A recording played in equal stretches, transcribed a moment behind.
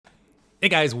Hey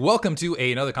guys, welcome to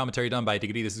another commentary done by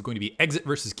Diggity. This is going to be Exit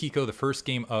versus Kiko, the first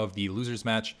game of the losers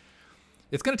match.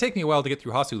 It's going to take me a while to get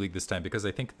through Hasuleague this time because I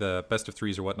think the best of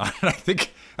threes or whatnot. And I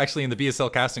think actually in the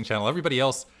BSL casting channel, everybody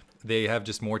else, they have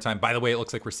just more time. By the way, it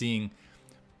looks like we're seeing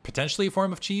potentially a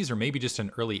form of cheese or maybe just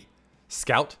an early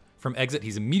scout from Exit.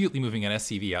 He's immediately moving an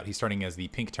SCV out. He's starting as the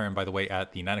pink Terran, by the way,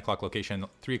 at the 9 o'clock location.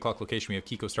 3 o'clock location, we have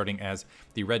Kiko starting as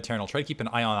the red Terran. I'll try to keep an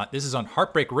eye on that. This is on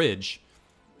Heartbreak Ridge,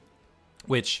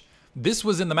 which... this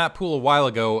was in the map pool a while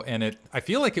ago, and I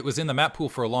feel like it was in the map pool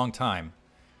for a long time.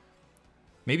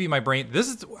 Maybe my brain...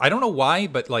 I don't know why,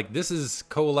 but like this is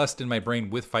coalesced in my brain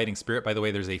with Fighting Spirit. By the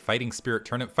way, there's a Fighting Spirit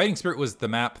tournament. Fighting Spirit was the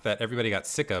map that everybody got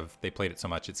sick of. They played it so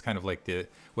much. It's kind of like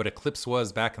what Eclipse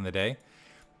was back in the day.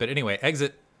 But anyway,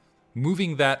 Exit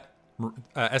moving that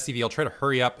SCV. I'll try to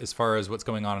hurry up as far as what's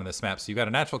going on in this map. So you've got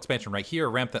a natural expansion right here, a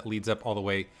ramp that leads up all the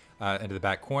way into the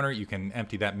back corner. You can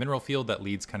empty that mineral field that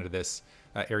leads kind of to this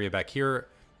area back here.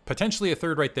 Potentially a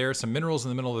third right there. Some minerals in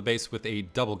the middle of the base with a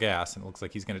double gas. And it looks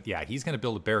like he's going to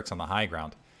build a barracks on the high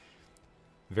ground.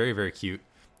 Very, very cute.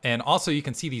 And also you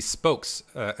can see these spokes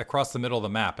across the middle of the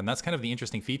map. And that's kind of the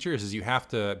interesting feature is you have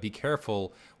to be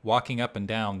careful walking up and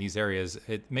down these areas.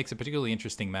 It makes a particularly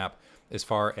interesting map as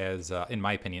far as, in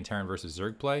my opinion, Terran versus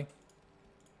Zerg play.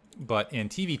 But in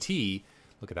TVT,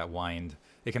 look at that wind.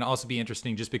 It can also be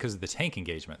interesting just because of the tank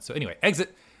engagement. So anyway,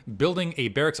 Exit building a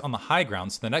barracks on the high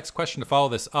ground. So the next question to follow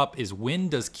this up is when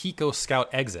does Kiko scout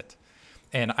Exit?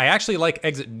 And I actually like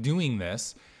Exit doing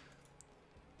this.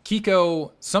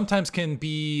 Kiko sometimes can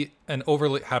be an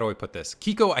overly... how do I put this?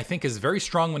 Kiko, I think, is very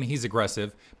strong when he's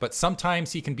aggressive, but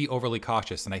sometimes he can be overly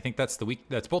cautious. And I think that's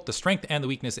that's both the strength and the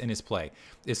weakness in his play.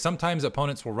 Is sometimes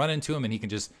opponents will run into him and he can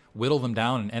just whittle them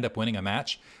down and end up winning a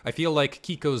match. I feel like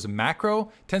Kiko's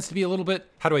macro tends to be a little bit...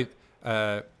 how do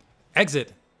I...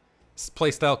 Exit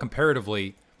playstyle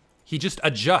comparatively, he just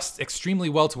adjusts extremely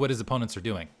well to what his opponents are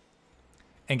doing.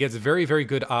 And gets very, very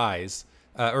good eyes...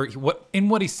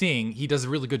 what he's seeing, he does a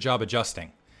really good job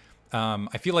adjusting.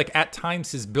 I feel like at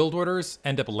times his build orders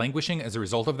end up languishing as a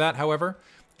result of that, however.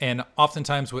 And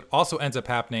oftentimes what also ends up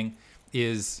happening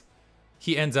is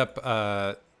he ends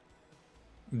up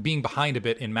being behind a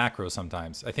bit in macro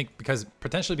sometimes. I think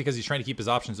potentially because he's trying to keep his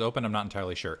options open, I'm not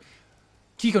entirely sure.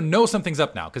 Kiko knows something's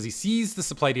up now because he sees the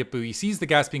supply depot, he sees the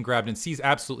gas being grabbed, and sees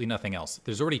absolutely nothing else.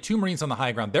 There's already 2 Marines on the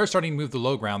high ground. They're starting to move the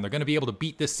low ground. They're going to be able to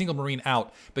beat this single Marine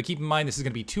out. But keep in mind, this is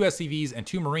going to be 2 SCVs and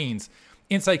 2 Marines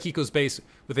inside Kiko's base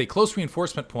with a close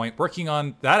reinforcement point. Working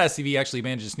on that SCV actually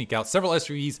managed to sneak out. Several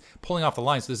SCVs pulling off the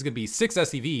line. So this is going to be 6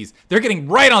 SCVs. They're getting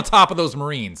right on top of those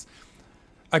Marines.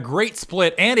 A great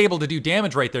split and able to do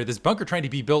damage right there. This bunker trying to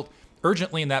be built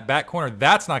urgently in that back corner,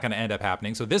 that's not going to end up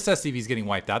happening. So this SCV is getting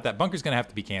wiped out. That bunker's going to have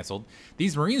to be canceled.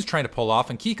 These Marines trying to pull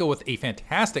off, and Kiko with a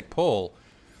fantastic pull.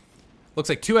 Looks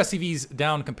like 2 SCVs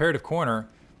down comparative corner,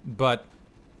 but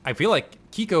I feel like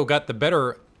Kiko got the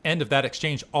better end of that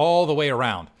exchange all the way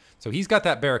around. So he's got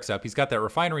that barracks up. He's got that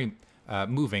refinery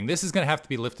moving. This is going to have to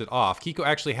be lifted off. Kiko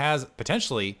actually has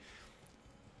potentially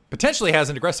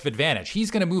has an aggressive advantage. He's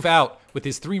going to move out with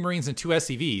his 3 Marines and 2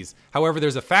 SCVs. However,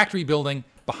 there's a factory building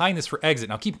behind this for Exit.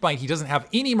 Now keep in mind, he doesn't have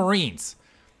any Marines.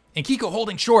 And Kiko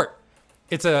holding short.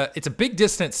 It's a big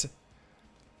distance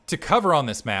to cover on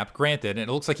this map, granted. And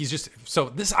it looks like he's just... so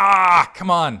this... come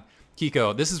on,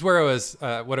 Kiko. This is where I was...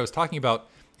 what I was talking about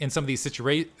in some of these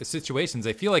situations.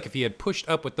 I feel like if he had pushed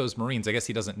up with those Marines, I guess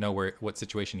he doesn't know what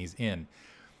situation he's in.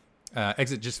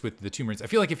 Exit just with the 2 Marines. I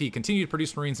feel like if he continued to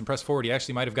produce Marines and press forward, he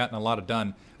actually might have gotten a lot of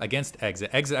done against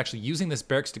Exit. Exit actually using this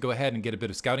barracks to go ahead and get a bit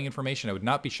of scouting information. I would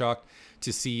not be shocked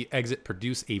to see Exit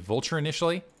produce a Vulture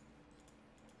initially.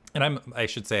 And I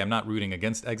should say I'm not rooting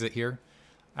against Exit here.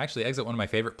 Actually, Exit, one of my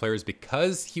favorite players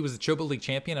because he was a Chobo League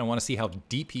champion. I want to see how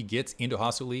deep he gets into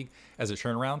Hasuleague as a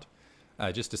turnaround,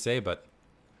 just to say, but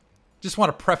just want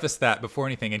to preface that before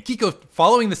anything. And Kiko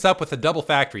following this up with a double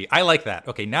factory. I like that.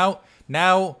 Okay, now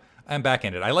I'm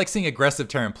back-ended. I like seeing aggressive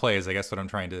Terran play is I guess what I'm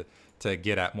trying to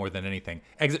get at more than anything.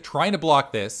 Exit trying to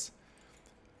block this.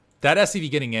 That SCV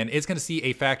getting in is going to see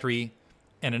a factory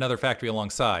and another factory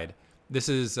alongside. This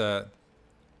is...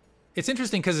 it's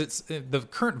interesting because it's the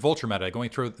current Vulture meta going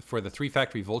through for the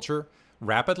 3-factory Vulture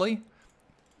rapidly.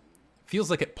 Feels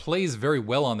like it plays very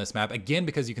well on this map. Again,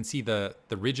 because you can see the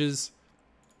ridges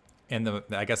and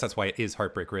I guess that's why it is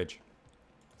Heartbreak Ridge.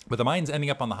 But the mines ending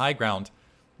up on the high ground...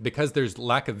 because there's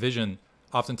lack of vision,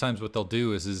 oftentimes what they'll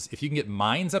do is if you can get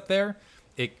mines up there,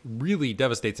 it really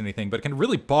devastates anything, but it can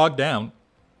really bog down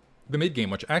the mid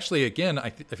game, which actually, again, I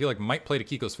feel like might play to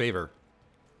Kiko's favor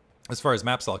as far as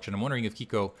map selection. I'm wondering if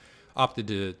Kiko opted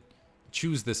to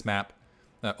choose this map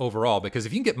overall, because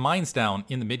if you can get mines down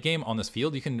in the mid game on this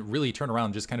field, you can really turn around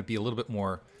and just kind of be a little bit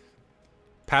more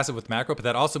passive with macro, but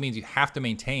that also means you have to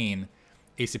maintain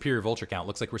a superior vulture count.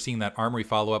 Looks like we're seeing that armory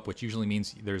follow-up, which usually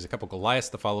means there's a couple Goliaths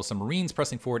to follow, some Marines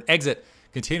pressing forward, Exit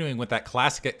continuing with that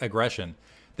classic aggression.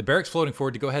 The barracks floating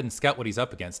forward to go ahead and scout what he's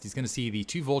up against. He's going to see the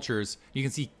 2 vultures. You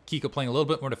can see Kiko playing a little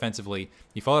bit more defensively.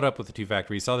 He followed up with the 2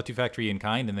 factory. He saw the 2 factory in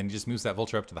kind, and then he just moves that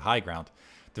vulture up to the high ground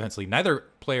defensively. Neither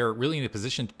player really in a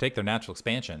position to take their natural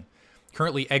expansion.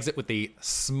 Currently, Exit with a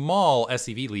small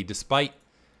SCV lead, despite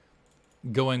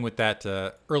going with that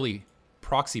early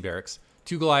proxy barracks.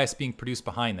 2 Goliaths being produced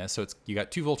behind this. So you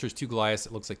got 2 vultures, 2 Goliaths.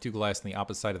 It looks like 2 Goliaths on the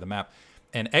opposite side of the map.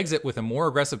 And Exit with a more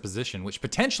aggressive position, which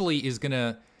potentially is going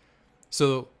to...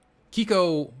 So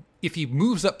Kiko, if he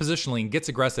moves up positionally and gets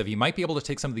aggressive, he might be able to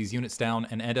take some of these units down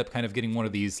and end up kind of getting one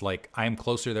of these, like, I'm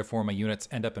closer, therefore my units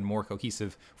end up in more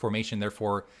cohesive formation,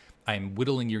 therefore I'm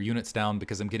whittling your units down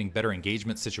because I'm getting better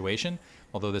engagement situation,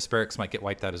 although this barracks might get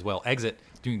wiped out as well. Exit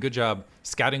doing a good job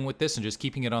scouting with this and just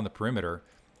keeping it on the perimeter.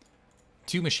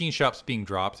 2 machine shops being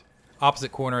dropped.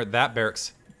 Opposite corner, that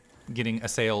barracks getting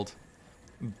assailed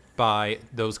by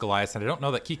those Goliaths, and I don't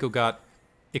know that Kiko got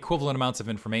equivalent amounts of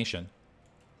information.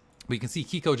 But you can see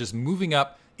Kiko just moving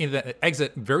up into that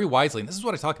Exit very wisely. And this is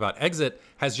what I talk about. Exit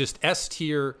has just S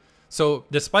tier. So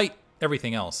despite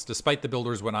everything else, despite the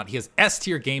builders and whatnot, he has S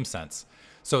tier game sense.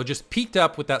 So just peeked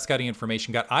up with that scouting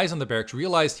information, got eyes on the barracks,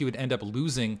 realized he would end up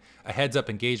losing a heads up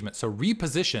engagement. So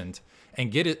repositioned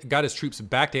and got his troops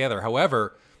back together.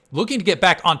 However, looking to get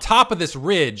back on top of this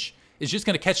ridge is just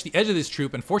going to catch the edge of this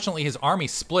troop. Unfortunately, his army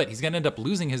split. He's going to end up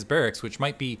losing his barracks, which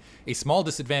might be a small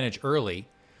disadvantage early.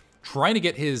 Trying to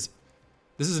get his...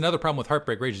 This is another problem with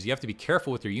Heartbreak Rages. You have to be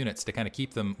careful with your units to kind of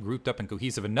keep them grouped up and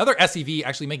cohesive. Another SEV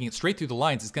actually making it straight through the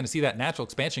lines is going to see that natural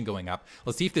expansion going up.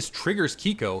 Let's see if this triggers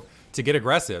Kiko to get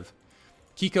aggressive.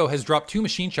 Kiko has dropped 2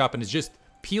 machine shop and is just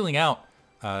peeling out,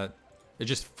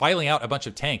 just filing out a bunch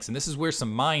of tanks. And this is where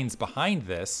some mines behind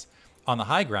this on the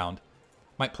high ground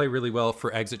might play really well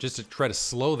for Exit, just to try to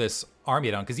slow this army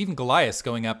down. Because even Goliaths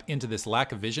going up into this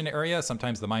lack of vision area,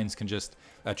 sometimes the mines can just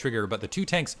trigger. But the 2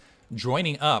 tanks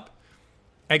joining up,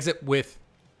 Exit with,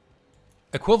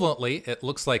 equivalently, it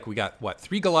looks like we got, what,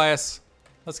 3 Goliaths?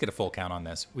 Let's get a full count on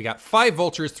this. We got 5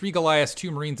 Vultures, 3 Goliaths,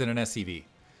 2 Marines, and an SCV.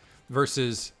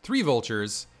 Versus 3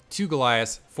 Vultures, 2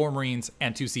 Goliaths, 4 Marines,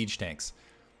 and 2 Siege Tanks.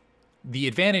 The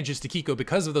advantage is to Kiko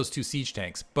because of those 2 Siege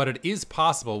Tanks, but it is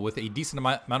possible with a decent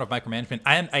amount of micromanagement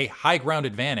and a high ground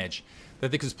advantage that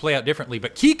they could play out differently.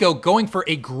 But Kiko going for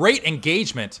a great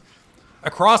engagement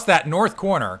across that north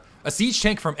corner. A Siege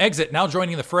Tank from Exit now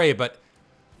joining the fray, but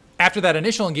after that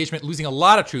initial engagement, losing a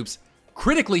lot of troops.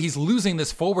 Critically, he's losing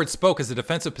this forward spoke as a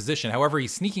defensive position. However,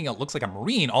 he's sneaking out, looks like a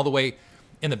Marine, all the way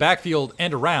in the backfield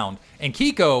and around. And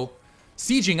Kiko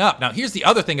sieging up. Now, here's the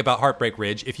other thing about Heartbreak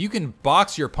Ridge. If you can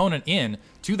box your opponent in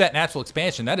to that natural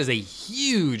expansion, that is a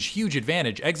huge, huge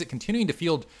advantage. Exit continuing to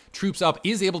field troops up,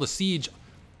 is able to siege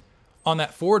on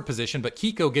that forward position, but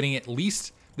Kiko getting at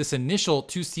least this initial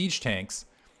 2 siege tanks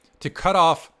to cut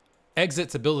off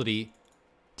Exit's ability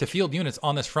to field units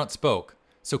on this front spoke.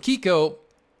 So Kiko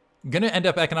going to end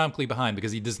up economically behind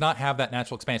because he does not have that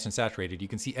natural expansion saturated. You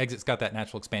can see Exit's got that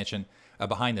natural expansion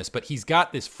behind this, but he's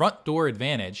got this front door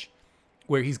advantage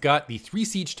where he's got the 3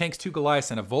 siege tanks, 2 Goliaths,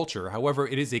 and a Vulture. However,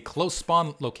 it is a close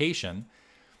spawn location.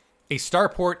 A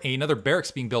starport, another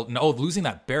barracks being built. And oh, losing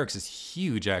that barracks is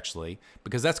huge, actually,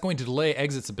 because that's going to delay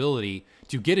Exit's ability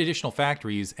to get additional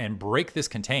factories and break this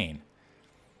contain.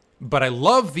 But I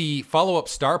love the follow-up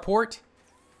starport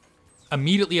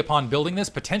immediately upon building this,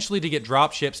 potentially to get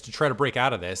drop ships to try to break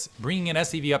out of this, bringing an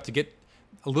SCV up to get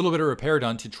a little bit of repair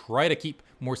done to try to keep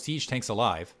more siege tanks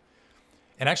alive,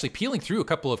 and actually peeling through a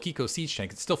couple of Kiko siege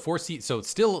tanks. It's still 4 siege, so it's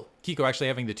still Kiko actually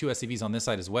having the 2 SCVs on this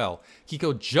side as well.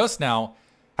 Kiko just now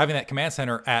having that command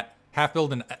center at half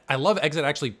build, and I love Exit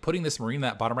actually putting this Marine in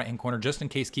that bottom right-hand corner just in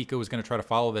case Kiko was going to try to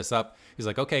follow this up. He's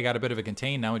like, okay, got a bit of a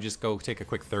contain, now we just go take a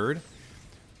quick third.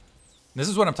 This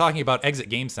is what I'm talking about, Exit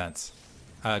game sense.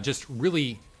 Just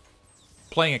really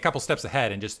playing a couple steps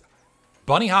ahead and just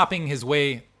bunny hopping his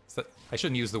way. I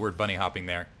shouldn't use the word bunny hopping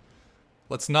there.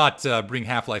 Let's not bring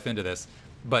Half-Life into this.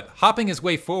 But hopping his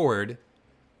way forward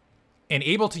and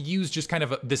able to use just kind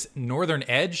of this northern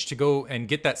edge to go and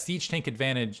get that siege tank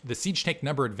advantage, the siege tank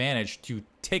number advantage to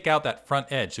take out that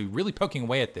front edge. So really poking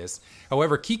away at this.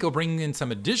 However, Kiko bringing in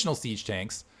some additional siege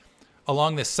tanks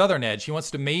along this southern edge. He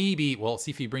wants to maybe, well, see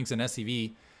if he brings an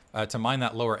SCV to mine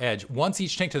that lower edge. 1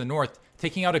 siege tank to the north,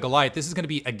 taking out a Goliath. This is going to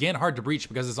be, again, hard to breach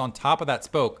because it's on top of that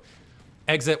spoke.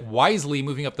 Exit wisely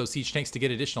moving up those siege tanks to get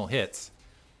additional hits.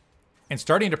 and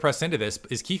starting to press into this.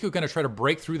 Is Kiko going to try to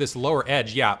break through this lower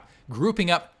edge? Yeah, grouping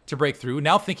up to break through.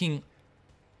 Now thinking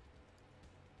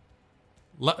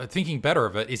better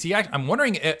of it. Is he? I'm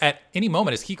wondering at any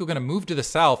moment, is Kiko going to move to the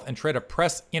south and try to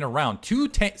press in around? Two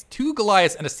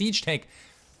Goliaths and a siege tank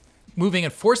moving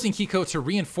and forcing Kiko to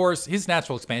reinforce his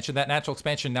natural expansion. That natural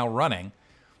expansion now running.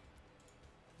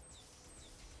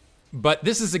 But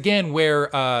this is again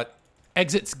where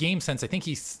Exit's game sense, I think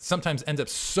he sometimes ends up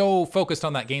so focused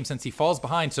on that game sense he falls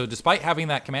behind. So despite having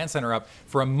that command center up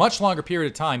for a much longer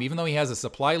period of time, even though he has a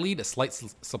supply lead, a slight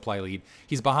supply lead,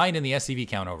 he's behind in the SCV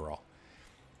count overall.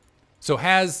 So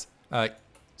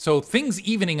so things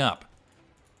evening up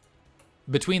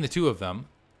between the two of them.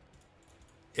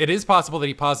 It is possible that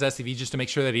he paused SCV just to make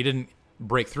sure that he didn't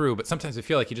break through, but sometimes I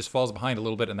feel like he just falls behind a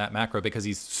little bit in that macro because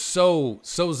he's so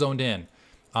zoned in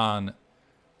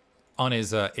on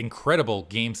his incredible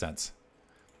game sense.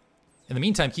 In the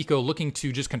meantime, Kiko looking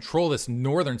to just control this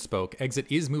northern spoke. Exit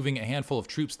is moving a handful of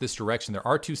troops this direction. There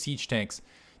are 2 siege tanks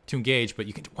to engage, but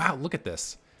you can, wow, look at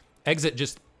this. Exit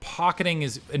just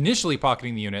initially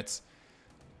pocketing the units.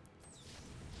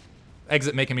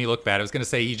 Exit making me look bad. I was going to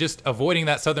say he's just avoiding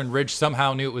that southern ridge,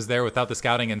 somehow knew it was there without the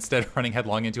scouting, instead of running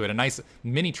headlong into it. A nice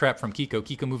mini trap from Kiko.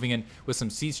 Kiko moving in with some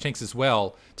siege tanks as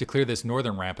well to clear this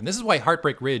northern ramp. And this is why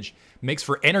Heartbreak Ridge makes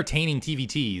for entertaining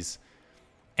TVTs.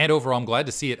 And overall, I'm glad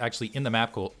to see it actually in the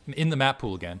map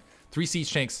pool again. 3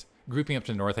 siege tanks grouping up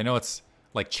to the north. I know it's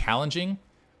like challenging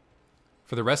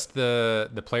for the rest of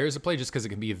the players to play just because it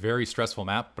can be a very stressful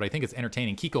map, but I think it's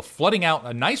entertaining. Kiko flooding out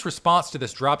a nice response to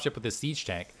this dropship with this siege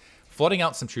tank. Flooding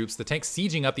out some troops. The tank's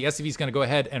sieging up. The SCV is going to go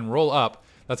ahead and roll up.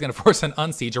 That's going to force an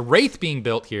unsiege. A Wraith being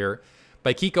built here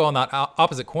by Kiko on that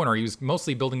opposite corner. He was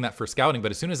mostly building that for scouting,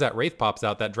 but as soon as that Wraith pops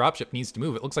out, that dropship needs to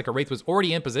move. It looks like a Wraith was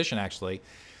already in position, actually.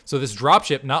 So this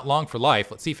dropship, not long for life.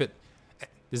 Let's see if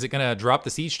is it going to drop the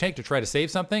siege tank to try to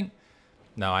save something?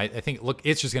 No, I think, look,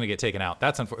 it's just going to get taken out.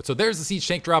 That's unfortunate. So there's the siege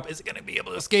tank drop. Is it going to be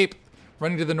able to escape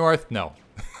running to the north? No.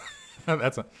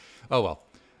 Oh, well.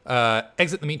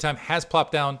 Exit, in the meantime, has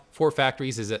plopped down 4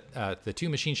 factories. Is at the 2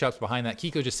 machine shops behind that.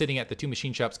 Kiko just sitting at the 2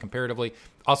 machine shops comparatively.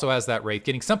 Also has that Wraith.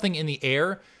 Getting something in the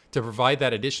air to provide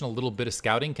that additional little bit of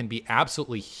scouting can be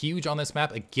absolutely huge on this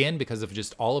map, again, because of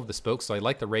just all of the spokes. So I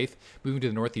like the Wraith moving to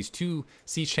the north. These 2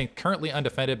 siege tanks currently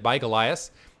undefended by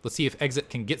Goliaths. Let's see if Exit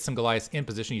can get some Goliaths in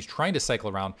position. He's trying to cycle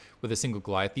around with a single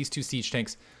Goliath. These 2 siege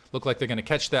tanks look like they're going to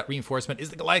catch that reinforcement. Is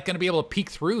the Goliath going to be able to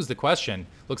peek through is the question.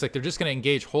 Looks like they're just going to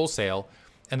engage wholesale.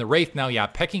 And the Wraith now, yeah,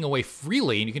 pecking away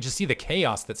freely, and you can just see the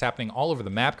chaos that's happening all over the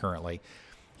map currently.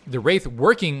 The Wraith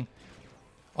working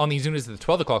on these units at the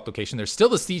 12 o'clock location. There's still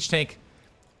the siege tank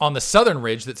on the southern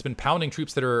ridge that's been pounding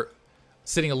troops that are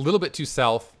sitting a little bit too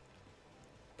south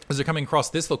as they're coming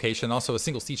across this location. Also a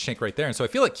single siege tank right there. And so I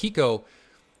feel like Kiko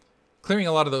clearing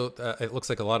a lot of the, it looks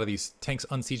like a lot of these tanks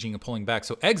unsieging and pulling back.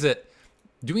 So Exit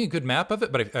doing a good map of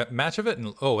it, but a match of it,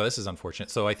 and oh, this is unfortunate.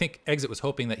 So I think Exit was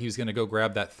hoping that he was going to go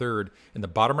grab that 3rd in the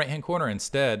bottom right-hand corner.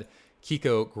 Instead,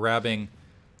 Kiko grabbing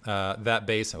that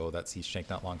base. Oh, that siege tank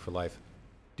not long for life.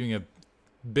 Doing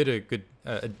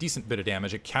a decent bit of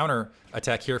damage. A counter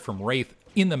attack here from Wraith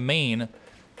in the main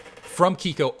from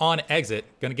Kiko on Exit.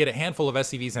 Going to get a handful of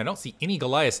SCVs, and I don't see any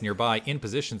Goliaths nearby in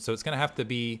position, so it's going to have to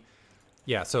be,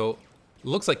 yeah, so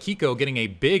looks like Kiko getting a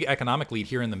big economic lead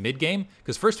here in the mid game,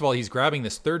 because first of all, he's grabbing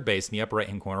this 3rd base in the upper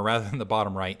right-hand corner rather than the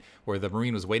bottom right where the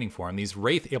Marine was waiting for him. These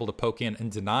Wraith able to poke in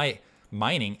and deny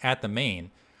mining at the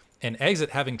main, and Exit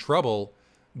having trouble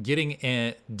getting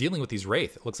dealing with these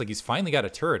Wraith. It looks like he's finally got a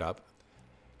turret up,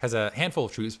 has a handful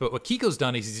of troops, but what Kiko's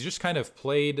done is he's just kind of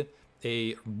played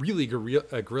a really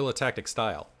guerrilla tactic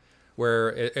style, where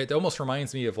it almost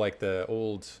reminds me of like the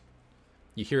old,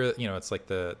 you hear, you know, it's like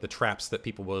the traps that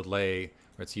people would lay,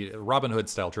 where it's Robin Hood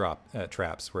style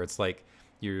traps, where it's like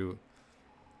you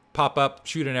pop up,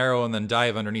 shoot an arrow, and then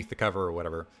dive underneath the cover or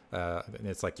whatever. And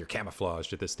it's like you're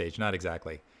camouflaged at this stage. Not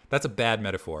exactly. That's a bad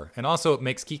metaphor. And also it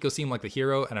makes Kiko seem like the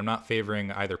hero, and I'm not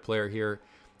favoring either player here.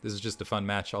 This is just a fun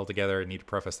match altogether. I need to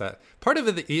preface that. Part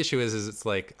of the issue is it's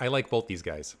like, I like both these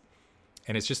guys.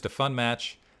 And it's just a fun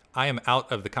match. I am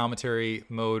out of the commentary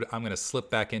mode. I'm going to slip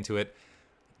back into it.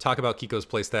 Talk about Kiko's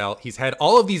playstyle. He's had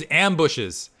all of these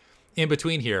ambushes in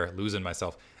between here. Losing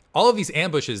myself. All of these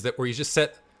ambushes where he's just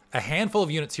set a handful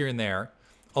of units here and there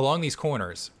along these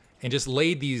corners and just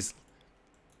laid these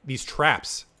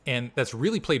traps. And that's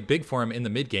really played big for him in the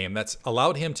mid game. That's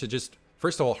allowed him to just,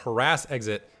 first of all, harass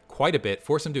Exit quite a bit,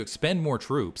 force him to expend more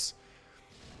troops,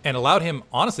 and allowed him,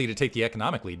 honestly, to take the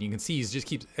economic lead. And you can see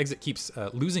Exit keeps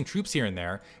losing troops here and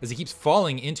there as he keeps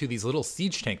falling into these little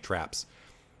siege tank traps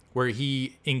where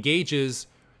he engages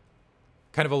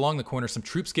kind of along the corner. Some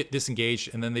troops get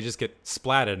disengaged, and then they just get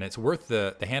splatted, and it's worth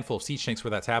the handful of siege tanks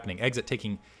where that's happening. Exit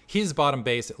taking his bottom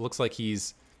base. It looks like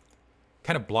he's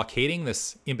kind of blockading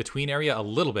this in-between area a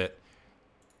little bit.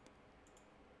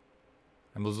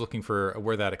 I was looking for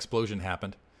where that explosion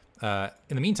happened.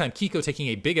 In the meantime, Kiko taking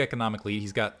a big economic lead.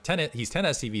 He's 10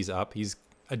 SCVs up. He's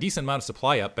a decent amount of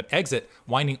supply up, but Exit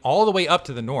winding all the way up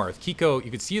to the north. Kiko, you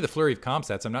could see the flurry of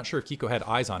comsats. I'm not sure if Kiko had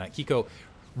eyes on it. Kiko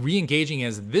re-engaging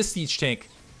as this siege tank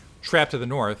trapped to the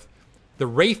north. The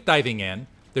Wraith diving in.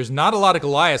 There's not a lot of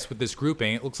Goliaths with this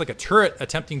grouping. It looks like a turret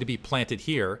attempting to be planted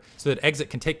here so that Exit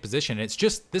can take position. And it's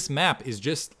just, this map is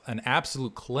just an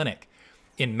absolute clinic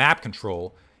in map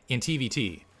control in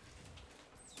TVT.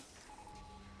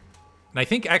 And I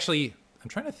think actually, I'm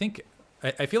trying to think,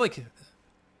 I feel like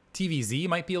TVZ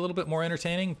might be a little bit more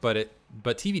entertaining, but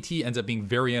TVT ends up being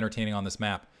very entertaining on this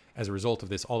map as a result of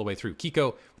this all the way through.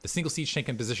 Kiko with a single siege tank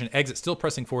in position, Exit still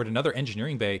pressing forward, another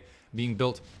engineering bay being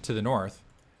built to the north.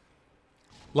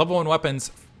 Level 1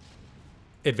 weapons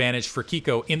advantage for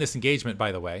Kiko in this engagement,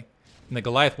 by the way. And the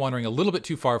Goliath wandering a little bit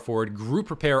too far forward, group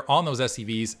repair on those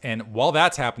SCVs, and while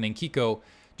that's happening, Kiko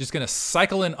just going to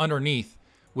cycle in underneath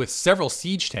with several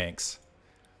siege tanks.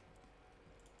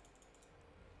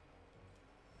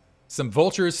 Some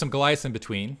vultures, some Goliaths in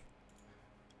between.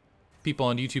 People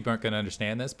on YouTube aren't going to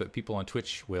understand this, but people on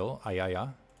Twitch will.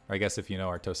 Or I guess if you know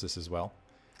Artosis as well.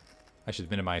 I should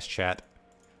minimize chat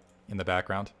in the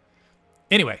background.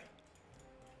 Anyway,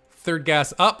 third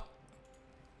gas up.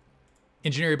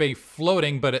 Engineering bay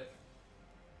floating, but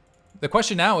the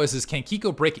question now is can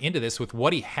Kiko break into this with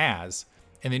what he has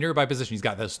in the nearby position? He's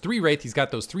got those 3 Wraith, he's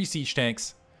got those 3 siege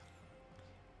tanks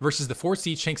versus the 4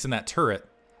 siege tanks in that turret.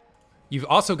 You've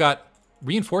also got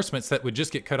reinforcements that would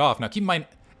just get cut off. Now, keep in mind,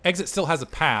 Exit still has a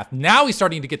path. Now he's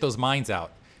starting to get those mines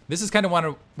out. This is kind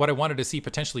of what I wanted to see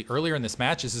potentially earlier in this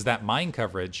match. This is that mine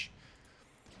coverage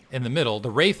in the middle. The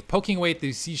Wraith poking away at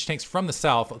these siege tanks from the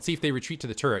south. Let's see if they retreat to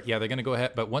the turret. Yeah, they're going to go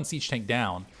ahead, but 1 siege tank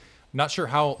down. Not sure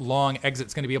how long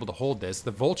Exit's going to be able to hold this.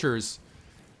 The Vultures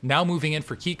now moving in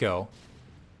for Kiko.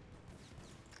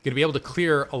 Going to be able to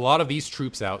clear a lot of these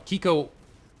troops out. Kiko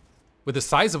with a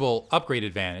sizable upgrade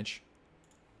advantage.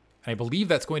 I believe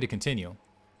that's going to continue.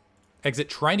 Exit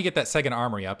trying to get that second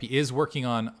armory up. He is working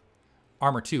on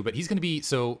armor 2, but he's going to be...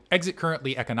 So Exit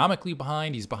currently economically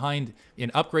behind. He's behind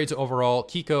in upgrades overall.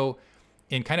 Kiko,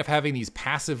 in kind of having these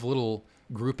passive little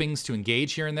groupings to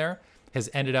engage here and there,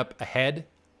 has ended up ahead.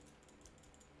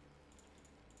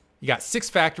 You got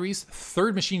 6 factories,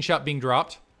 3rd machine shop being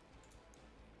dropped.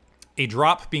 A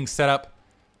drop being set up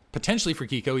potentially for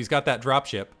Kiko. He's got that drop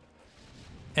ship.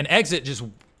 And Exit just...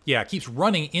 Yeah, keeps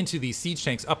running into these siege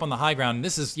tanks up on the high ground. And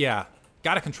this is, yeah,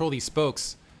 got to control these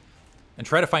spokes and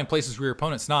try to find places where your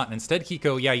opponent's not. And instead,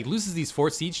 Kiko, yeah, he loses these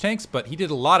 4 siege tanks, but he did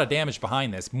a lot of damage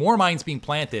behind this. More mines being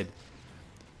planted.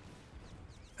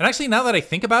 And actually, now that I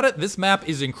think about it, this map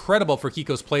is incredible for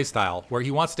Kiko's playstyle, where he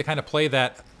wants to kind of play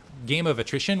that game of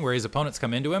attrition where his opponents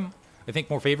come into him, I think,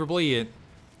 more favorably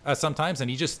sometimes. And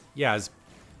he just, yeah, is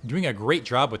doing a great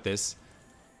job with this.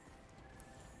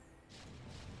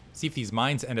 See if these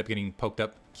mines end up getting poked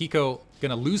up. Kiko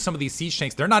gonna lose some of these siege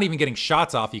tanks. They're not even getting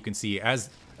shots off, you can see.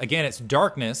 As, again, it's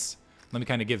darkness. Let me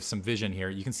kind of give some vision here.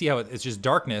 You can see how it's just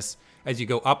darkness as you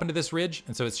go up into this ridge.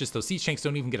 And so it's just those siege tanks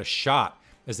don't even get a shot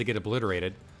as they get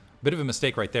obliterated. Bit of a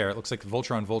mistake right there. It looks like the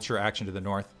Vulture on Vulture action to the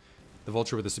north. The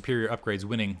Vulture with the superior upgrades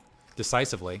winning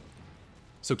decisively.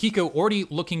 So Kiko already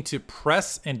looking to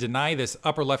press and deny this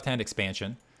upper left-hand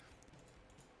expansion.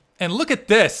 And look at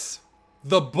this!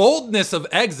 The boldness of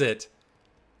Exit.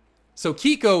 So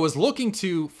Kiko was looking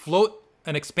to float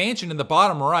an expansion in the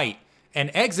bottom right,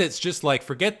 and Exit's just like,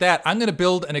 forget that, I'm going to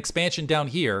build an expansion down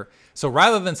here. So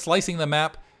rather than slicing the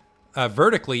map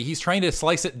vertically, he's trying to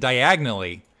slice it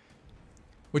diagonally,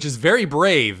 which is very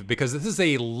brave because this is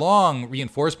a long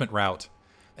reinforcement route.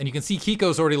 And you can see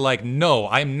Kiko's already like, no,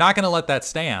 I'm not going to let that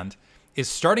stand. Is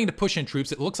starting to push in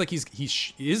troops. It looks like he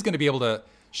is going to be able to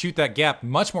shoot that gap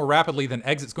much more rapidly than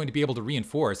Exit's going to be able to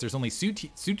reinforce. There's only 2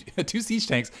 siege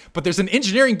tanks, but there's an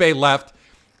engineering bay left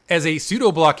as a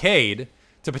pseudo-blockade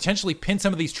to potentially pin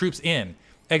some of these troops in.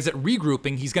 Exit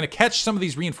regrouping. He's going to catch some of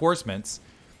these reinforcements.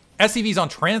 SCVs on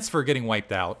transfer getting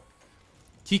wiped out.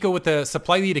 Kiko with the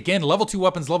supply lead again. Level 2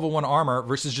 weapons, level 1 armor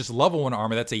versus just level 1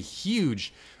 armor. That's a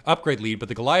huge upgrade lead, but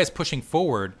the Goliath's pushing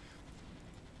forward,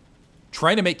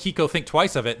 trying to make Kiko think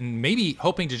twice of it and maybe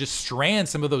hoping to just strand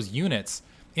some of those units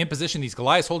in position. These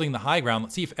Goliaths holding the high ground.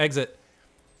 Let's see if Exit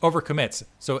overcommits.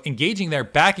 So engaging there,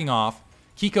 backing off.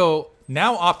 Kiko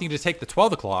now opting to take the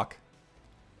 12 o'clock.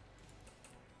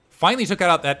 Finally took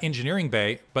out that engineering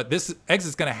bay, but this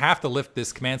Exit's going to have to lift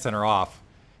this command center off.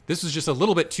 This was just a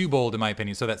little bit too bold in my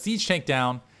opinion. So that siege tank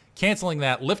down, canceling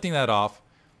that, lifting that off.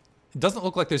 It doesn't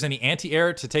look like there's any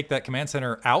anti-air to take that command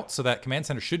center out, so that command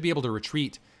center should be able to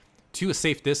retreat to a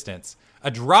safe distance.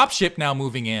 A dropship now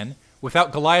moving in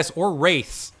without Goliaths or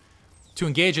Wraiths to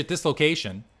engage at this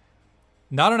location.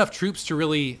 Not enough troops to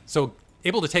really... So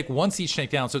able to take one siege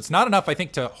tank down. So it's not enough, I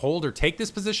think, to hold or take this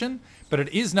position, but it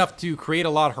is enough to create a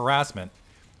lot of harassment.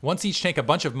 One siege tank, a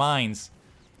bunch of mines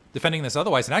defending this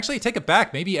otherwise. And actually, take it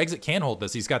back. Maybe Exit can hold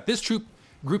this. He's got this troop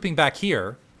grouping back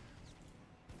here.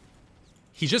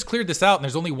 He just cleared this out, and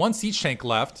there's only one siege tank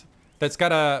left that's got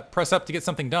to press up to get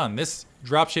something done. This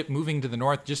dropship moving to the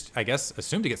north, just, I guess,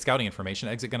 assumed to get scouting information.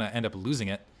 Exit going to end up losing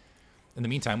it in the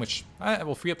meantime, which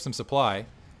will free up some supply.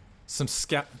 Some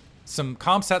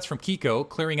comm sats from Kiko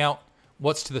clearing out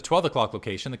what's to the 12 o'clock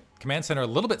location. The command center a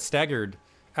little bit staggered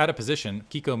out of position.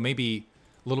 Kiko may be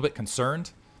a little bit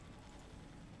concerned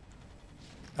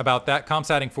about that.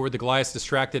 Comm-satting forward, the Goliaths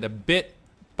distracted a bit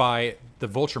by the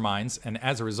Vulture mines, and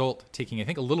as a result, taking, I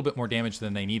think, a little bit more damage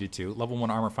than they needed to. Level 1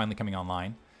 armor finally coming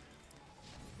online.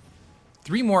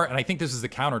 3 more, and I think this is the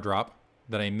counter drop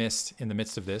that I missed in the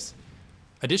midst of this.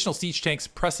 Additional siege tanks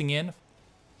pressing in.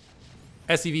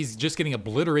 SCVs just getting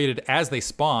obliterated as they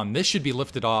spawn. This should be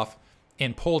lifted off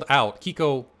and pulled out.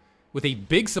 Kiko, with a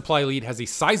big supply lead, has a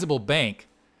sizable bank.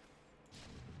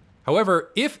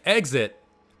 However, if Exit,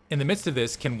 in the midst of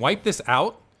this, can wipe this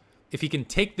out, if he can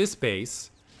take this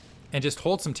base and just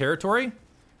hold some territory,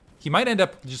 he might end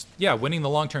up just, winning the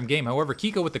long-term game. However,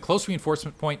 Kiko, with the close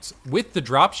reinforcement points with the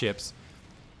dropships,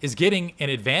 is getting an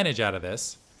advantage out of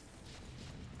this.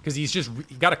 Because he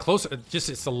got a close,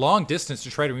 it's a long distance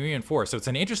to try to reinforce. So it's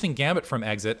an interesting gambit from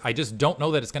Exit. I just don't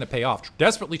know that it's going to pay off.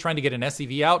 Desperately trying to get an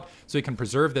SCV out so he can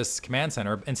preserve this command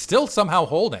center and still somehow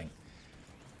holding.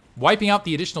 Wiping out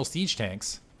the additional siege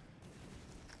tanks.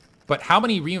 But how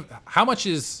much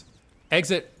is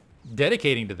Exit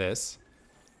dedicating to this?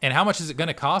 And how much is it going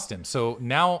to cost him? So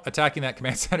now attacking that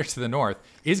command center to the north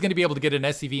is going to be able to get an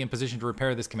SCV in position to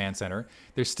repair this command center.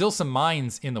 There's still some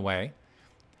mines in the way.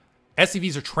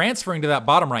 SCVs are transferring to that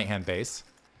bottom right-hand base.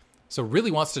 So really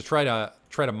wants to try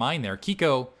to mine there.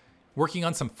 Kiko working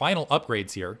on some final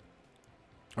upgrades here.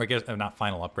 Or I guess, not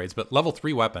final upgrades, but level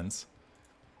 3 weapons.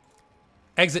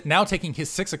 Exit now taking his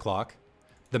 6 o'clock.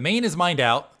 The main is mined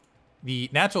out. The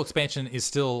natural expansion is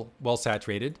still well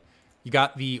saturated. You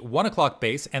got the 1 o'clock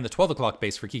base and the 12 o'clock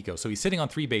base for Kiko. So he's sitting on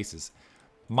 3 bases.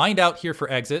 Mined out here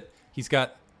for Exit. He's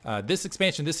got this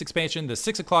expansion. The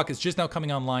 6 o'clock is just now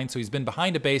coming online, so he's been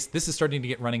behind a base. This is starting to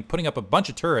get running, putting up a bunch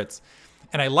of turrets.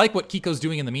 And I like what Kiko's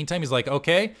doing in the meantime. He's like,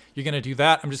 okay, you're going to do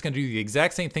that. I'm just going to do the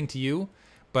exact same thing to you,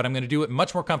 but I'm going to do it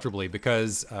much more comfortably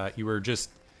because you were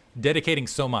just dedicating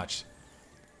so much.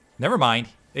 Never mind.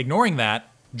 Ignoring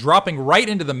that, dropping right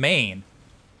into the main.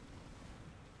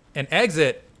 And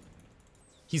Exit,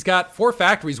 he's got 4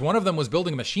 factories. One of them was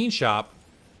building a machine shop.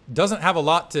 Doesn't have a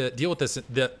lot to deal with this.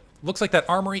 Looks like that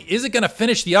armory isn't going to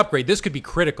finish the upgrade. This could be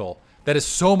critical. That is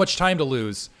so much time to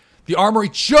lose. The armory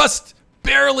just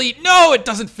barely... No, it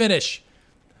doesn't finish.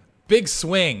 Big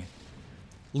swing.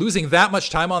 Losing that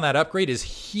much time on that upgrade is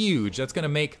huge. That's going to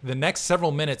make the next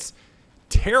several minutes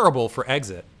terrible for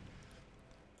Exit.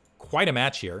 Quite a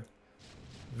match here.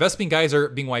 Vespene Geyser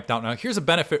being wiped out. Now, here's a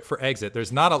benefit for Exit.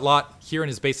 There's not a lot here in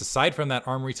his base aside from that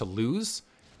armory to lose.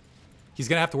 He's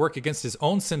going to have to work against his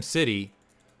own SimCity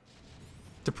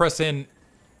to press in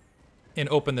and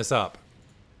open this up.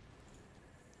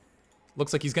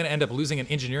 Looks like he's going to end up losing an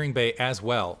engineering bay as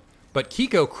well. But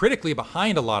Kiko critically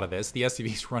behind a lot of this. The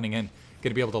SCV's running in, going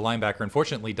to be able to linebacker.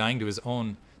 Unfortunately, dying to his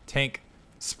own tank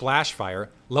splash fire.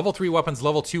 Level 3 weapons,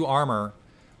 level 2 armor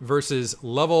versus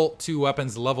level 2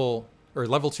 weapons, level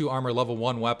 2 armor, level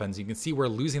 1 weapons. You can see where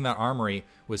losing that armory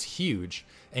was huge.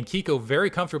 And Kiko very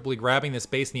comfortably grabbing this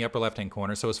base in the upper left-hand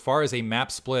corner. So as far as a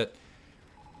map split,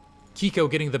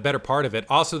 Kiko getting the better part of it.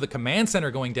 Also, the command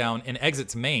center going down in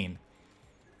Exit's main.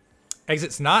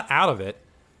 Exit's not out of it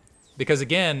because,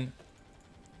 again,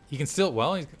 he can still...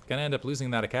 Well, he's going to end up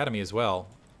losing that academy as well.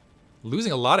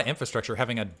 Losing a lot of infrastructure,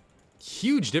 having a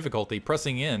huge difficulty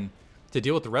pressing in to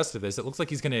deal with the rest of this. It looks like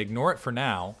he's going to ignore it for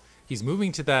now. He's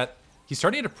moving to that... He's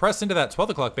starting to press into that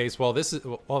 12 o'clock base while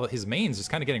his main's just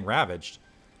kind of getting ravaged.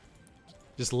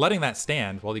 Just letting that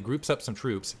stand while he groups up some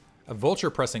troops. A Vulture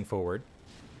pressing forward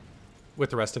with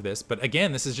the rest of this. But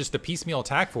again, this is just a piecemeal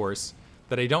attack force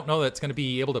that I don't know that's going to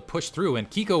be able to push through. And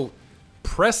Kiko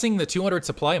pressing the 200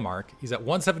 supply mark. He's at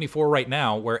 174 right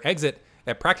now, where Exit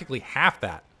at practically half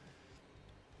that.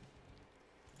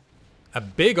 A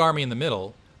big army in the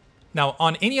middle. Now,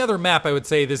 on any other map, I would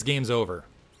say this game's over.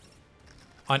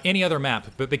 On any other map.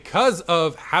 But because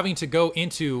of having to go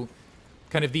into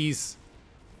kind of these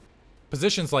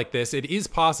positions like this, it is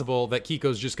possible that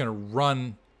Kiko's just going to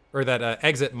run, or that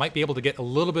Exit might be able to get a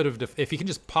little bit of, if he can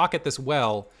just pocket this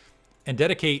well and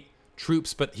dedicate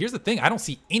troops. But here's the thing, I don't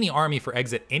see any army for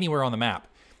Exit anywhere on the map.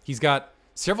 He's got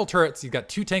several turrets, he's got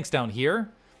 2 tanks down here.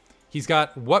 He's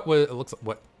got several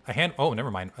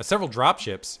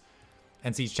dropships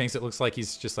and siege tanks. It looks like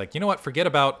he's just like, you know what, forget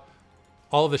about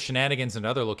all of the shenanigans in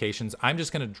other locations. I'm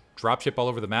just going to dropship all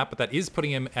over the map, but that is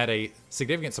putting him at a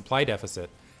significant supply deficit.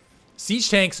 Siege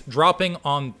tanks dropping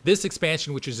on this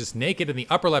expansion, which is just naked in the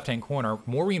upper left-hand corner.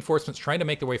 More reinforcements trying to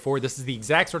make their way forward. This is the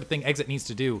exact sort of thing Exit needs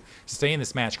to do to stay in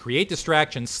this match. Create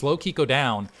distractions, slow Kiko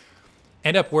down,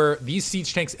 end up where these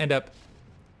siege tanks end up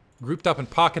grouped up and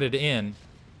pocketed in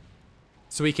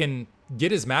so he can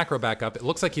get his macro back up. It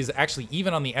looks like he's actually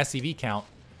even on the SCV count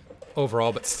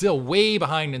overall, but still way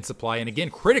behind in supply, and again,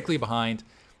 critically behind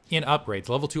in upgrades.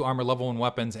 Level 2 armor, level 1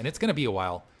 weapons, and it's going to be a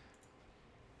while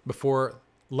before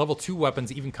level 2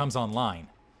 weapons even comes online.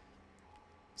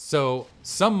 So,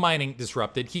 some mining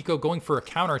disrupted. Kiko going for a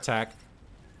counterattack.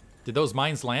 Did those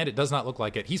mines land? It does not look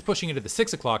like it. He's pushing into the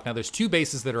 6 o'clock. Now, there's 2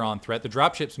 bases that are on threat. The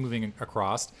dropship's moving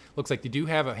across. Looks like they do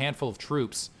have a handful of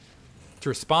troops to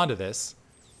respond to this.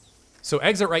 So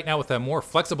Exit right now with a more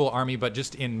flexible army, but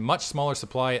just in much smaller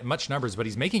supply, much numbers, but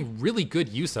he's making really good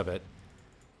use of it.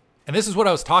 And this is what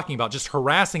I was talking about, just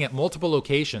harassing at multiple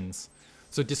locations.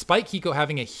 So despite Kiko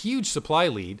having a huge supply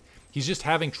lead, he's just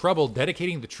having trouble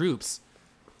dedicating the troops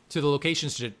to the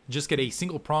locations to just get a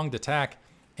single-pronged attack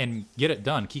and get it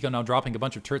done. Kiko now dropping a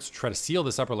bunch of turrets to try to seal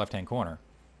this upper left-hand corner.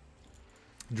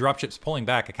 Dropship's pulling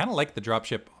back. I kind of like the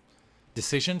dropship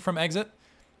decision from Exit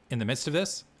in the midst of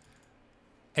this.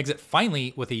 Exit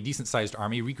finally with a decent-sized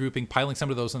army, regrouping, piling some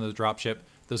of those into the dropship.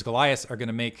 Those Goliaths are going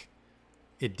to make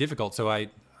it difficult, so I'm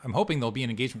hoping there'll be an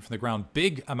engagement from the ground.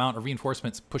 Big amount of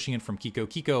reinforcements pushing in from Kiko.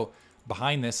 Kiko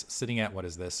behind this, sitting at, what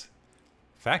is this?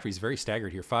 Factories very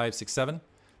staggered here. 5, 6, 7.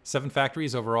 7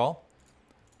 factories overall.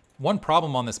 One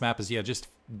problem on this map is, yeah, just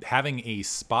having a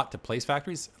spot to place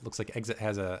factories. It looks like Exit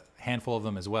has a handful of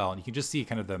them as well. And you can just see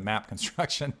kind of the map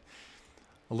construction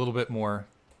a little bit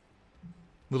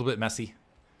messy.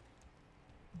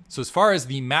 So as far as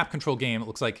the map control game, it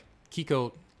looks like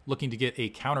Kiko looking to get a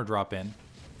counter drop in.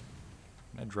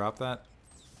 Can I drop that?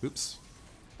 Oops.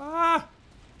 Ah!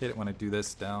 Hit it when I do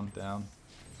this. Down, down.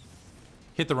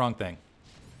 Hit the wrong thing.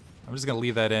 I'm just going to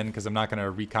leave that in because I'm not going to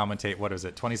re-commentate, what is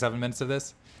it, 27 minutes of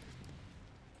this?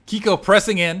 Kiko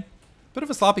pressing in. Bit of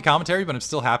a sloppy commentary, but I'm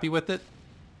still happy with it.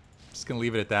 Just going to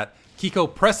leave it at that.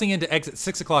 Kiko pressing into Exit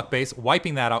 6 o'clock base,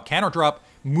 wiping that out. Counter drop,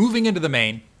 moving into the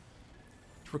main.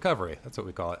 Recovery, that's what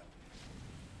we call it.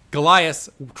 Goliath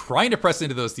trying to press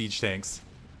into those siege tanks.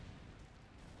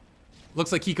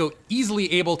 Looks like Kiko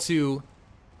easily able to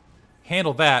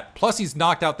handle that. Plus he's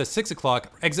knocked out the 6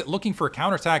 o'clock. Exit looking for a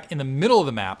counterattack in the middle of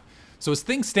the map. So as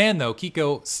things stand though,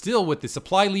 Kiko still with the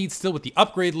supply lead, still with the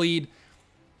upgrade lead.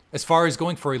 As far as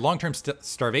going for a long-term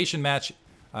starvation match,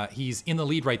 he's in the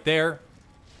lead right there.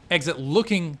 Exit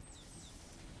looking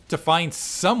to find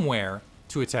somewhere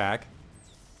to attack.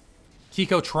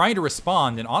 Kiko trying to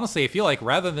respond, and honestly, I feel like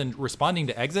rather than responding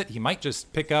to Exit, he might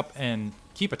just pick up and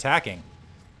keep attacking.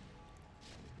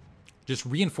 Just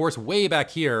reinforce way back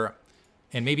here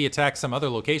and maybe attack some other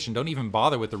location. Don't even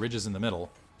bother with the ridges in the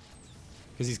middle.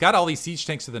 Because he's got all these siege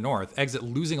tanks to the north. Exit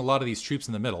losing a lot of these troops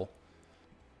in the middle.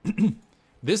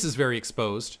 This is very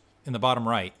exposed in the bottom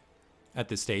right at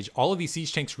this stage. All of these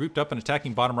siege tanks grouped up and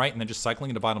attacking bottom right and then just cycling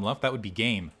into bottom left. That would be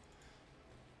game.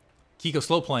 Kiko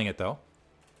slow playing it though.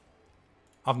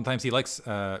 Oftentimes he likes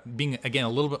being, again, a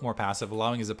little bit more passive,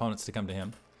 allowing his opponents to come to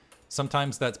him.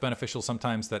 Sometimes that's beneficial,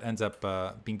 sometimes that ends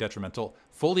up being detrimental.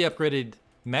 Fully upgraded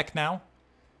mech now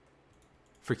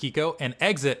for Kiko. And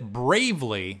Exit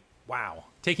bravely, wow,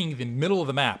 taking the middle of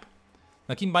the map.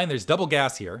 Now keep in mind there's double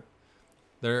gas here.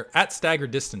 They're at staggered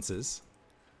distances,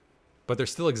 but they're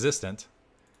still existent.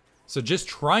 So just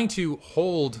trying to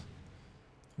hold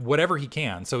whatever he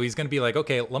can. So he's going to be like,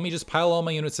 okay, let me just pile all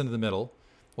my units into the middle.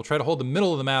 We'll try to hold the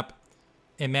middle of the map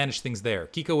and manage things there.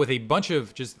 Kiko with a bunch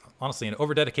of, just honestly, an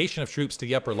over-dedication of troops to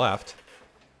the upper left.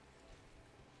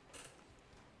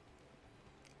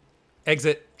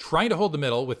 Exit trying to hold the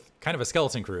middle with kind of a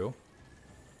skeleton crew.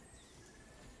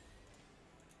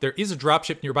 There is a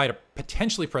dropship nearby to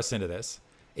potentially press into this.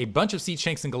 A bunch of siege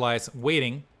tanks and Goliaths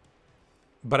waiting.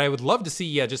 But I would love to see,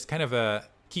 yeah, just kind of a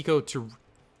Kiko to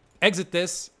exit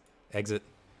this. Exit.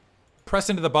 Press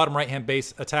into the bottom right-hand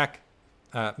base. Attack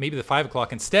maybe the 5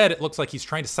 o'clock. Instead, it looks like he's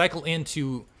trying to cycle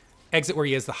into Exit where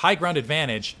he has the high ground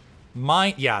advantage.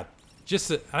 Yeah,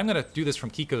 just I'm going to do this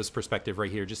from Kiko's perspective right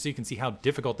here, just so you can see how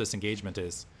difficult this engagement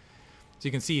is. So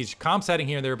you can see he's comsatting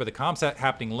here and there, but the comsat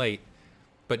happening late.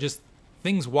 But just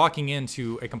things walking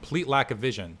into a complete lack of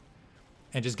vision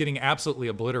and just getting absolutely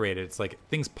obliterated. It's like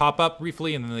things pop up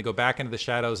briefly and then they go back into the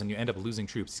shadows and you end up losing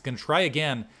troops. He's going to try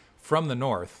again from the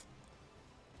north.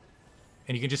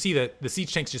 And you can just see that the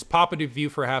siege tanks just pop into view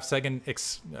for a half second,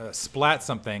 splat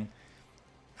something,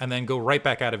 and then go right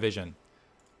back out of vision.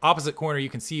 Opposite corner, you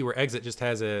can see where Exit just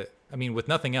has a... I mean, with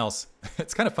nothing else,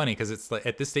 it's kind of funny because it's like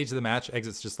at this stage of the match,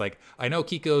 Exit's just like, I know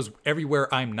Kiko's everywhere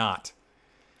I'm not.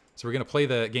 So we're going to play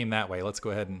the game that way. Let's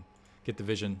go ahead and get the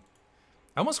vision.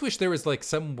 I almost wish there was like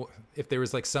some... If there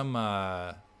was like some...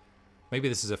 maybe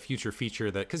this is a future feature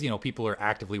that... Because, you know, people are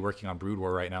actively working on Brood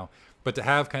War right now. But to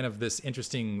have kind of this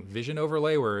interesting vision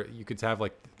overlay where you could have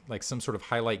like some sort of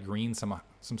highlight green, some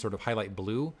sort of highlight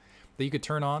blue that you could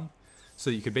turn on. So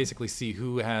that you could basically see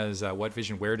who has what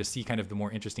vision where to see kind of the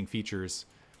more interesting features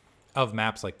of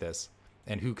maps like this.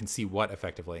 And who can see what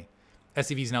effectively.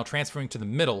 SCV is now transferring to the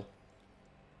middle.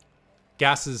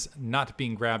 Gases not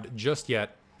being grabbed just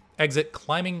yet. Exit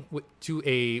climbing to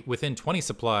a within 20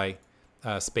 supply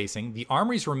spacing. The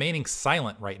armory's remaining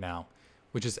silent right now,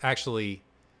 which is actually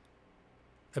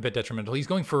a bit detrimental. He's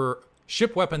going for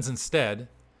ship weapons instead,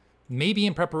 maybe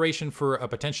in preparation for a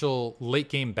potential late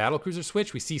game battlecruiser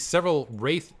switch. We see several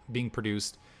Wraith being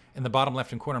produced in the bottom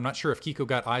left-hand corner. I'm not sure if Kiko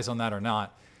got eyes on that or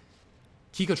not.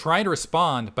 Kiko trying to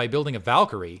respond by building a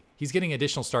Valkyrie. He's getting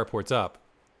additional starports up.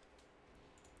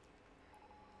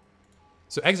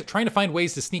 So Exit trying to find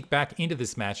ways to sneak back into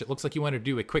this match. It looks like you want to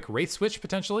do a quick Wraith switch,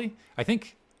 potentially. I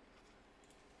think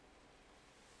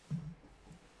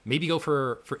maybe go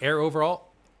for air overall.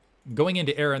 Going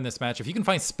into air in this match, if you can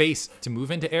find space to move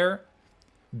into air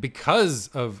because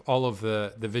of all of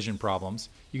the vision problems,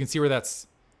 you can see where that's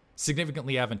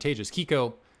significantly advantageous.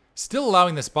 Kiko still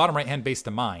allowing this bottom right-hand base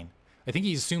to mine. I think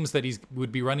he assumes that he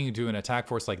would be running into an attack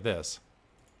force like this.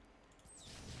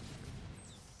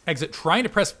 Exit trying to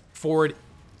press forward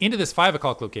into this 5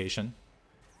 o'clock location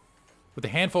with a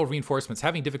handful of reinforcements,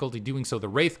 having difficulty doing so. The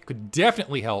Wraith could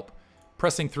definitely help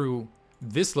pressing through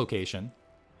this location.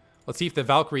 Let's see if the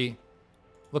Valkyrie...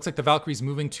 Looks like the Valkyrie's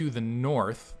moving to the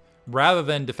north rather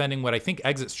than defending what I think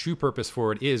Exit's true purpose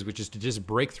for it is, which is to just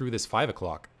break through this 5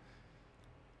 o'clock.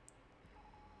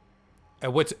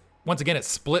 Once again, it's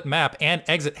split map, and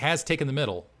Exit has taken the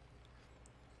middle.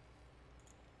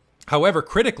 However,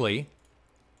 critically,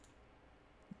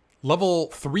 level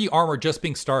 3 armor just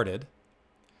being started.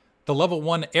 The level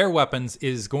 1 air weapons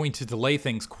is going to delay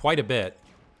things quite a bit.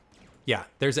 Yeah,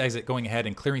 there's Exit going ahead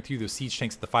and clearing through those siege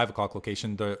tanks at the 5 o'clock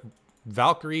location. The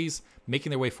Valkyries making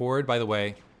their way forward, by the way.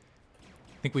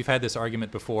 I think we've had this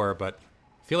argument before, but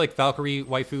I feel like Valkyrie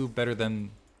waifu better than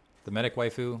the Medic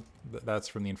waifu. That's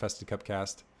from the Infested Cup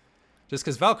cast. Just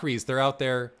because Valkyries, they're out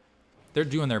there, they're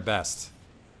doing their best.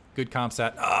 Good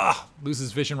comsat. Ah,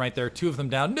 loses vision right there. 2 of them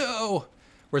down. No!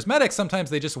 Whereas Medics, sometimes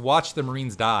they just watch the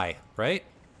Marines die, right?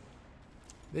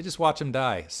 They just watch them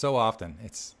die so often.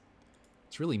 It's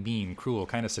really mean, cruel,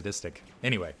 kind of sadistic.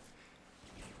 Anyway.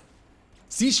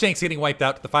 Siege tanks getting wiped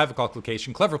out to the 5 o'clock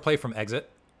location. Clever play from Exit.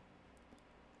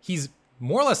 He's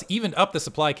more or less evened up the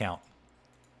supply count.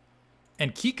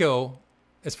 And Kiko,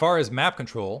 as far as map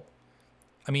control,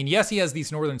 I mean, yes, he has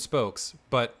these northern spokes,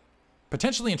 but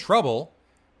potentially in trouble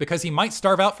because he might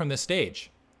starve out from this stage.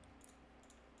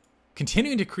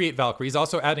 Continuing to create Valkyries,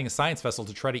 also adding a science vessel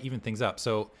to try to even things up.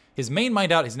 So his main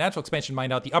mined out, his natural expansion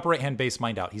mined out, the upper right-hand base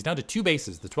mined out. He's down to 2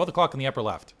 bases, the 12 o'clock and the upper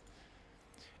left.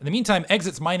 In the meantime,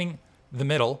 Exit's mining the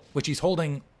middle, which he's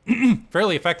holding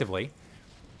fairly effectively.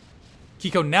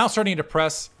 Kiko now starting to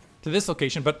press to this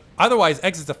location, but otherwise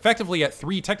Exit's effectively at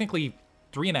 3, technically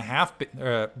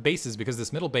 3.5 bases because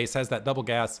this middle base has that double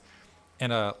gas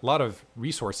and a lot of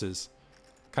resources.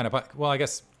 Kind of, well, I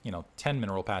guess, you know, 10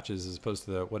 mineral patches as opposed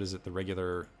to the, what is it, the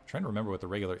regular, I'm trying to remember what the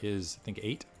regular is, I think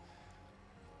 8.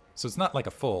 So it's not like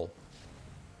a full.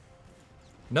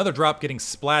 Another drop getting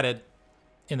splatted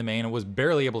in the main and was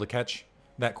barely able to catch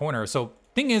that corner. So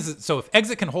thing is, so if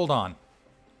Exit can hold on,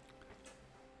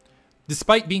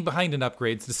 despite being behind in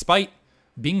upgrades, despite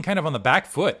being kind of on the back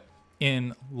foot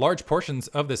in large portions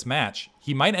of this match,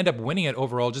 he might end up winning it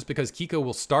overall just because Kiko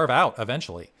will starve out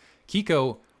eventually.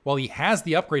 Kiko, while he has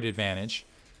the upgrade advantage,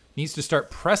 needs to start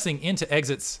pressing into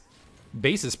Exit's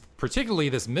bases, particularly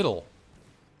this middle.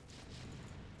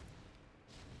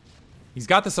 He's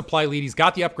got the supply lead. He's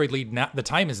got the upgrade lead. Now, the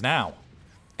time is now.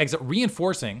 Exit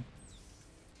reinforcing.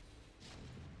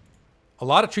 A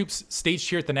lot of troops staged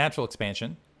here at the natural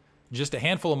expansion. Just a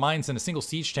handful of mines and a single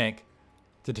siege tank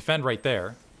to defend right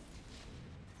there.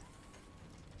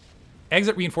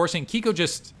 Exit reinforcing. Kiko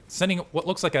just sending what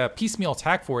looks like a piecemeal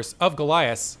attack force of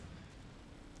Goliaths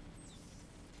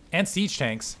and siege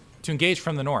tanks to engage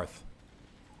from the north.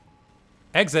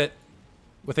 Exit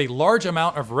with a large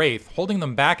amount of Wraith, holding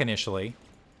them back initially.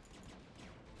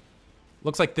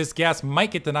 Looks like this gas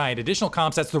might get denied. Additional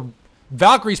comms sets. The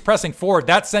Valkyrie's pressing forward.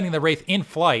 That's sending the Wraith in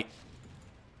flight.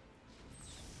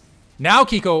 Now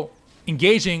Kiko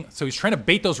engaging, so he's trying to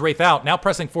bait those Wraith out. Now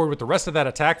pressing forward with the rest of that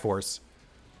attack force.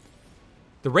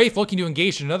 The Wraith looking to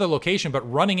engage in another location,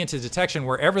 but running into detection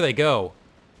wherever they go.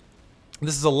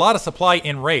 This is a lot of supply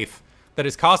in Wraith that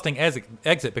is costing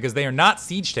exit because they are not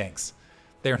siege tanks.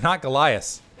 They are not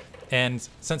Goliaths. And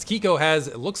since Kiko has,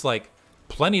 it looks like,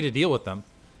 plenty to deal with them,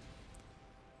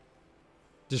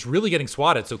 just really getting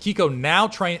swatted. So Kiko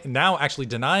now actually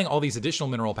denying all these additional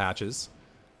mineral patches.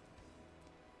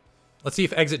 Let's see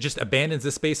if Exit just abandons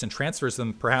this space and transfers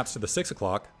them perhaps to the 6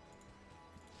 o'clock.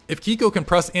 If Kiko can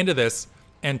press into this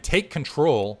and take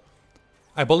control,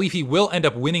 I believe he will end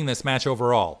up winning this match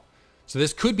overall. So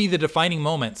this could be the defining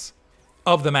moments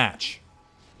of the match.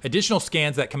 Additional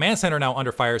scans, that command center now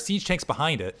under fire, siege tanks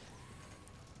behind it.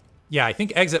 Yeah, I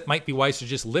think Exit might be wise to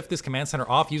just lift this command center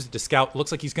off, use it to scout.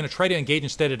 Looks like he's going to try to engage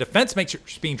instead. A defense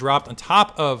matrix being dropped on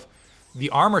top of the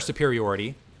armor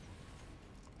superiority.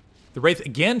 The Wraith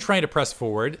again trying to press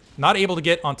forward. Not able to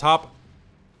get on top.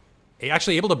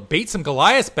 Actually able to bait some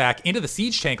Goliaths back into the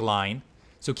siege tank line.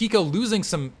 So Kiko losing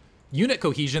some unit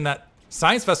cohesion. That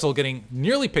Science Vessel getting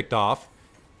nearly picked off.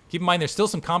 Keep in mind there's still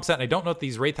some comp set, and I don't know if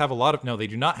these Wraith have a lot of... No, they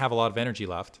do not have a lot of energy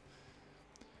left.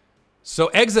 So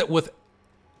Exit with...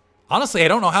 Honestly, I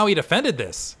don't know how he defended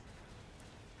this.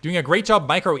 Doing a great job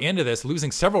micro into this,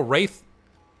 losing several Wraith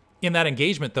in that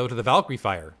engagement, though, to the Valkyrie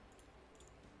fire.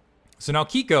 So now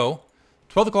Kiko,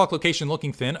 12 o'clock location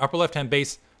looking thin, upper left-hand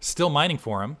base still mining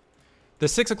for him. The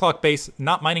 6 o'clock base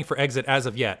not mining for Exit as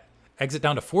of yet. Exit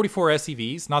down to 44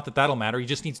 SCVs, not that that'll matter, he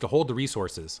just needs to hold the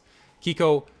resources.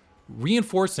 Kiko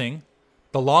reinforcing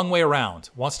the long way around,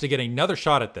 wants to get another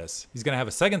shot at this. He's going to have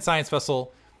a second Science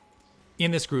Vessel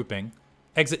in this grouping.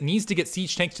 Exit needs to get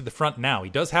siege tanks to the front now. He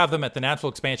does have them at the natural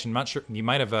expansion. I'm not sure. You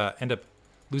might have end up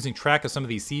losing track of some of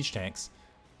these siege tanks.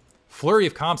 Flurry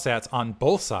of comsats on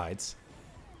both sides.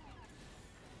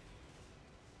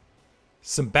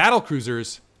 Some battle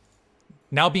cruisers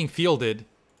now being fielded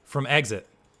from Exit.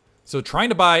 So trying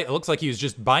to buy, it looks like he was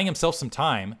just buying himself some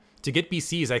time to get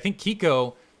BCs. I think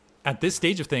Kiko, at this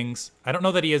stage of things, I don't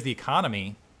know that he has the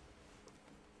economy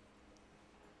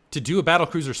to do a battle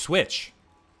cruiser switch.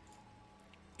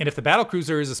 And if the battle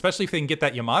cruisers, especially if they can get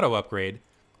that Yamato upgrade,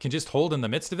 can just hold in the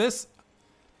midst of this,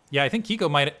 yeah, I think Kiko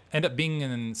might end up being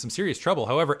in some serious trouble.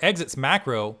 However, Exit's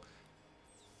macro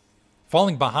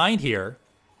falling behind here.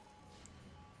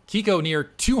 Kiko near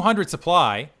 200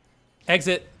 supply.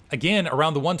 Exit, again,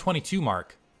 around the 122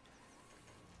 mark.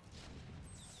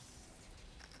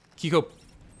 Kiko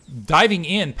diving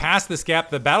in past this gap.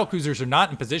 The battle cruisers are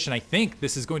not in position. I think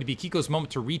this is going to be Kiko's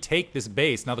moment to retake this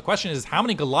base. Now, the question is how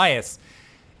many Goliaths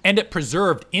end up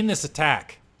preserved in this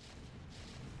attack?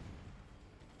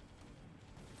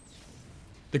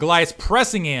 The Goliaths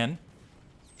pressing in,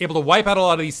 able to wipe out a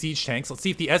lot of these siege tanks. Let's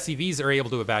see if the SCVs are able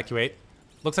to evacuate.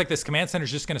 Looks like this command center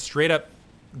is just going to straight up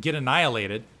get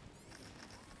annihilated.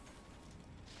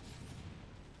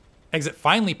 Exit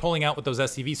finally pulling out with those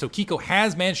SCVs. So Kiko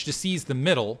has managed to seize the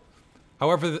middle.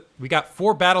 However, we got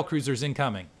 4 battle cruisers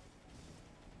incoming.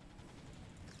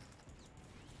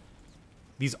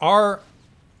 These are...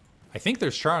 I think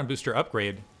there's Charon Booster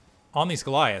upgrade on these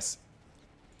Goliaths.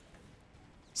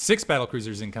 6 battle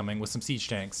cruisers incoming with some siege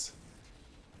tanks.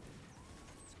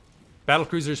 Battle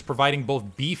cruisers providing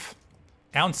both beef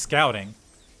and scouting.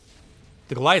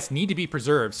 The Goliaths need to be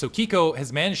preserved. So Kiko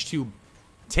has managed to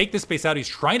take this base out. He's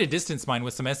trying to distance mine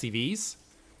with some SCVs.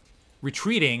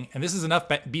 Retreating. And this is enough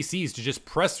BCs to just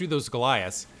press through those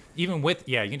Goliaths. Even with...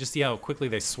 Yeah, you can just see how quickly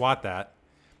they swat that.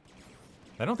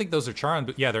 I don't think those are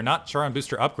Charon... Yeah, they're not Charon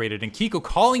Booster upgraded. And Kiko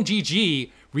calling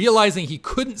GG, realizing he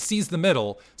couldn't seize the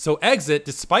middle. So Exit,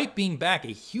 despite being back a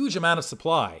huge amount of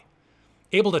supply,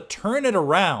 able to turn it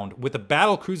around with a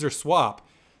battle cruiser swap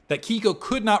that Kiko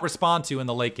could not respond to in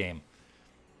the late game.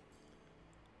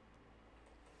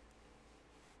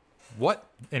 What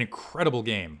an incredible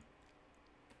game.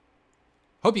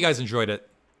 Hope you guys enjoyed it.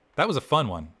 That was a fun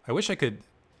one. I wish you could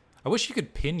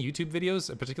pin YouTube videos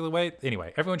a particular way.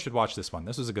 Anyway, everyone should watch this one.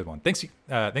 This was a good one. Thanks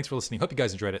for listening. Hope you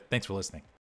guys enjoyed it. Thanks for listening.